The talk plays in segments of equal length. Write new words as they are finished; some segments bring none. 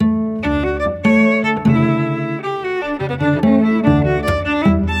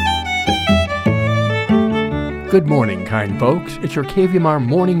Good morning, kind folks. It's your KVMR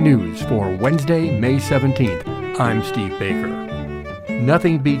Morning News for Wednesday, May 17th. I'm Steve Baker.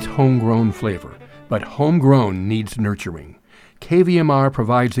 Nothing beats homegrown flavor, but homegrown needs nurturing. KVMR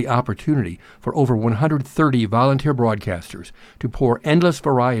provides the opportunity for over 130 volunteer broadcasters to pour endless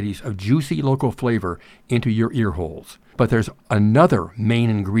varieties of juicy local flavor into your ear holes. But there's another main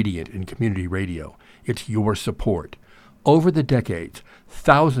ingredient in community radio. It's your support. Over the decades,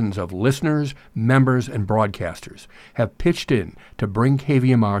 thousands of listeners, members, and broadcasters have pitched in to bring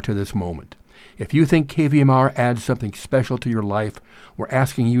KVMR to this moment. If you think KVMR adds something special to your life, we're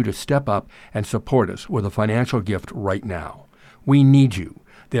asking you to step up and support us with a financial gift right now. We need you.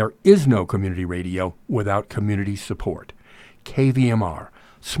 There is no community radio without community support. KVMR,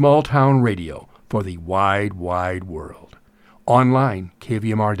 small town radio for the wide, wide world. Online,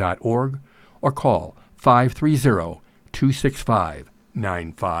 kvmr.org, or call 530-265-9555.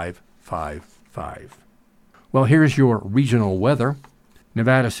 Well, here's your regional weather.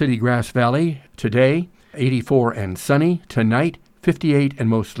 Nevada City, Grass Valley, today, 84 and sunny. Tonight, 58 and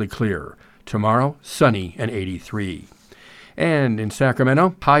mostly clear. Tomorrow, sunny and 83. And in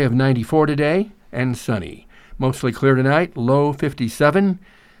Sacramento, high of 94 today and sunny. Mostly clear tonight, low 57.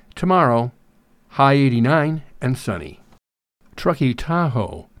 Tomorrow, high 89 and sunny. Truckee,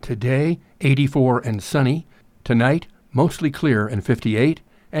 Tahoe, today, 84 and sunny. Tonight, mostly clear and 58.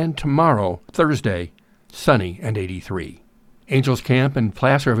 And tomorrow, Thursday, sunny and 83. Angels Camp in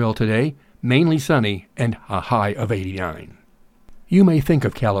Placerville today, mainly sunny and a high of 89. You may think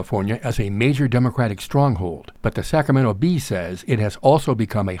of California as a major Democratic stronghold, but the Sacramento Bee says it has also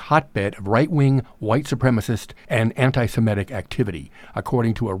become a hotbed of right-wing, white supremacist, and anti-Semitic activity,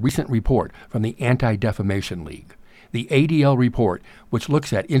 according to a recent report from the Anti-Defamation League. The ADL report, which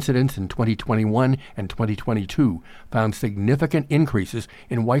looks at incidents in 2021 and 2022, found significant increases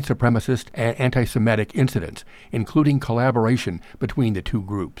in white supremacist and anti-Semitic incidents, including collaboration between the two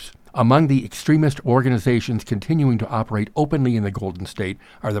groups. Among the extremist organizations continuing to operate openly in the Golden State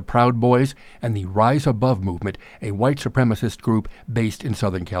are the Proud Boys and the Rise Above movement, a white supremacist group based in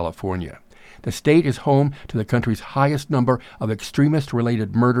Southern California. The state is home to the country's highest number of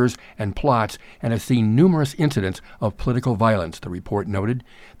extremist-related murders and plots and has seen numerous incidents of political violence, the report noted.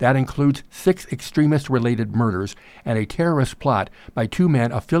 That includes 6 extremist-related murders and a terrorist plot by 2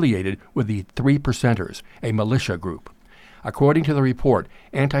 men affiliated with the Three Percenters, a militia group. According to the report,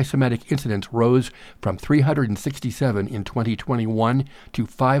 anti-Semitic incidents rose from 367 in 2021 to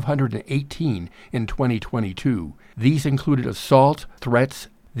 518 in 2022. These included assaults, threats,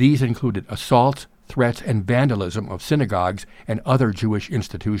 and vandalism of synagogues and other Jewish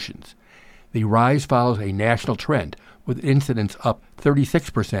institutions. The rise follows a national trend, with incidents up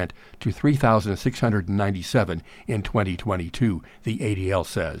 36% to 3,697 in 2022, the ADL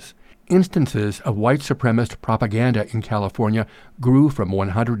says. Instances of white supremacist propaganda in California grew from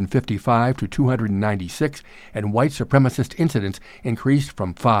 155 to 296, and white supremacist incidents increased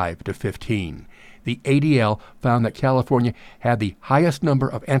from 5 to 15. The ADL found that California had the highest number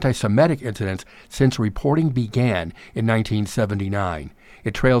of anti-Semitic incidents since reporting began in 1979.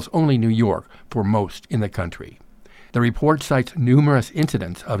 It trails only New York for most in the country. The report cites numerous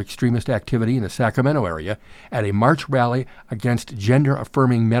incidents of extremist activity in the Sacramento area. At a March rally against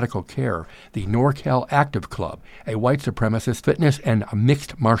gender-affirming medical care, the NorCal Active Club, a white supremacist fitness and a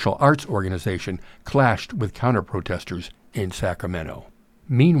mixed martial arts organization, clashed with counter-protesters in Sacramento.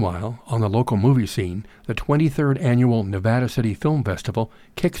 Meanwhile, on the local movie scene, the 23rd Annual Nevada City Film Festival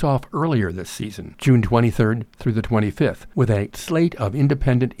kicks off earlier this season, June 23rd through the 25th, with a slate of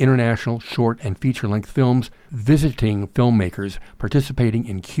independent international short and feature-length films, visiting filmmakers participating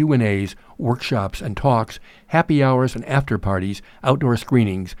in Q&As, workshops and talks, happy hours and after-parties, outdoor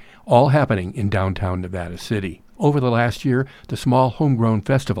screenings, all happening in downtown Nevada City. Over the last year, the small homegrown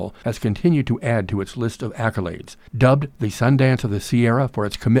festival has continued to add to its list of accolades. Dubbed the Sundance of the Sierra for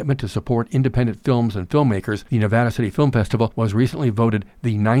its commitment to support independent films and filmmakers, the Nevada City Film Festival was recently voted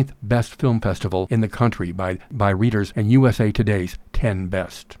the 9th best film festival in the country by readers in USA Today's 10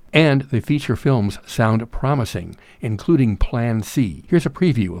 Best. And the feature films sound promising, including Plan C. Here's a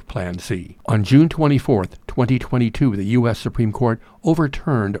preview of Plan C. On June 24th, 2022, the U.S. Supreme Court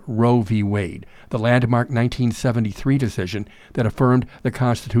overturned Roe v. Wade, the landmark 1973 decision that affirmed the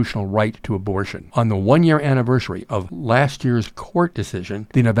constitutional right to abortion. On the one-year anniversary of last year's court decision,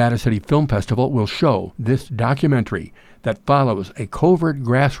 the Nevada City Film Festival will show this documentary that follows a covert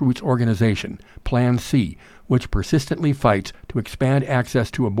grassroots organization, Plan C, which persistently fights to expand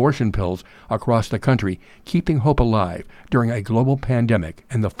access to abortion pills across the country, keeping hope alive during a global pandemic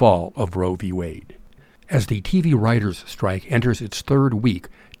and the fall of Roe v. Wade. As the TV writers' strike enters its third week,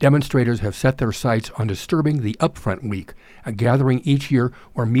 demonstrators have set their sights on disturbing the Upfront Week, a gathering each year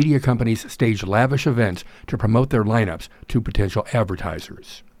where media companies stage lavish events to promote their lineups to potential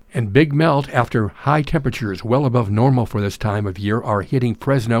advertisers. And big melt after high temperatures well above normal for this time of year are hitting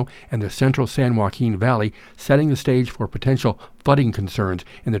Fresno and the central San Joaquin Valley, setting the stage for potential flooding concerns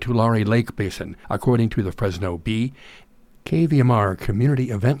in the Tulare Lake Basin, according to the Fresno Bee. KVMR community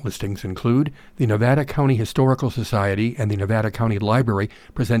event listings include the Nevada County Historical Society and the Nevada County Library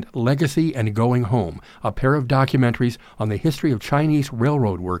present Legacy and Going Home, a pair of documentaries on the history of Chinese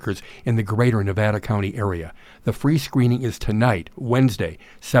railroad workers in the greater Nevada County area. The free screening is tonight, Wednesday,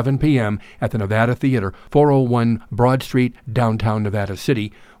 7 p.m. at the Nevada Theater, 401 Broad Street, downtown Nevada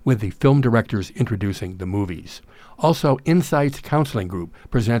City, with the film directors introducing the movies. Also, Insights Counseling Group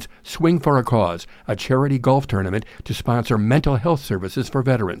presents Swing for a Cause, a charity golf tournament to sponsor mental health services for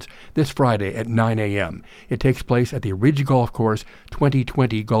veterans, this Friday at 9 a.m. It takes place at the Ridge Golf Course,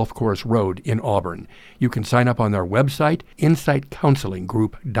 2020 Golf Course Road in Auburn. You can sign up on their website,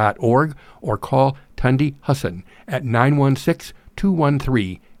 insightcounselinggroup.org, or call Tundi Husson at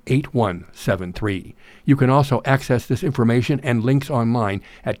 916-213-8173. You can also access this information and links online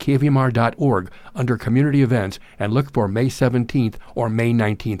at kvmr.org under Community Events and look for May 17th or May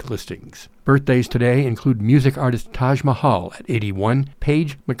 19th listings. Birthdays today include music artist Taj Mahal at 81,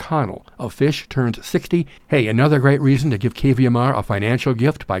 Paige McConnell of Fish turns 60. Hey, another great reason to give KVMR a financial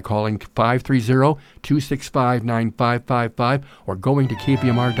gift by calling 530-265-9555 or going to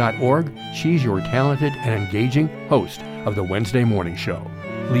kvmr.org. She's your talented and engaging host of the Wednesday Morning Show,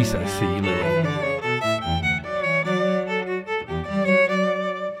 Lisa C. Lilly.